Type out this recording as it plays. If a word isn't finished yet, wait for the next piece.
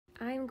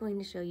I'm going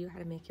to show you how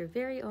to make your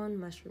very own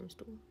mushroom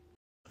stool.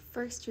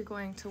 First, you're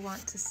going to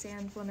want to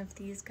sand one of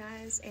these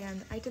guys,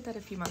 and I did that a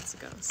few months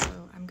ago, so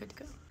I'm good to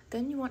go.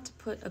 Then you want to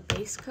put a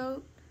base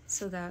coat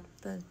so that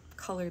the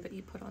color that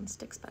you put on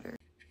sticks better.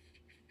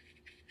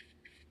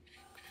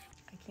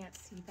 I can't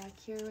see back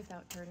here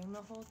without turning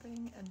the whole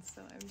thing, and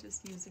so I'm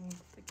just using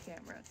the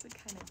camera to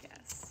kind of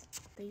guess.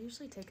 They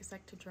usually take a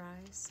sec to dry,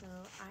 so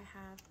I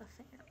have a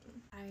fan.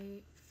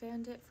 I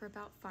fanned it for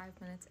about 5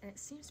 minutes, and it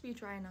seems to be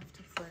dry enough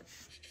to flip.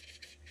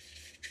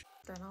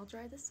 Then I'll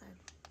dry this side.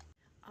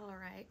 All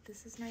right,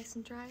 this is nice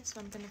and dry, so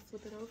I'm gonna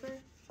flip it over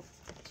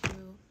to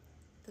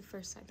the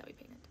first side that we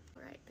painted.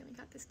 All right, then we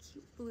got this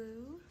cute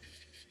blue.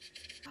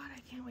 God, I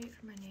can't wait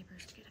for my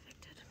neighbors to get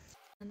evicted.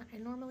 And I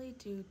normally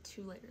do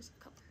 2 layers of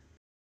color.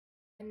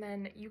 And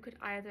then you could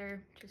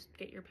either just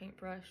get your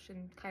paintbrush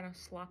and kind of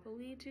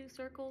sloppily do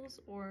circles,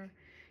 or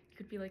you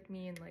could be like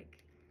me and like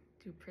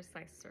do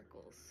precise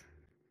circles.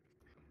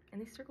 And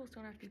these circles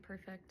don't have to be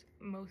perfect.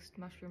 Most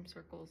mushroom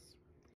circles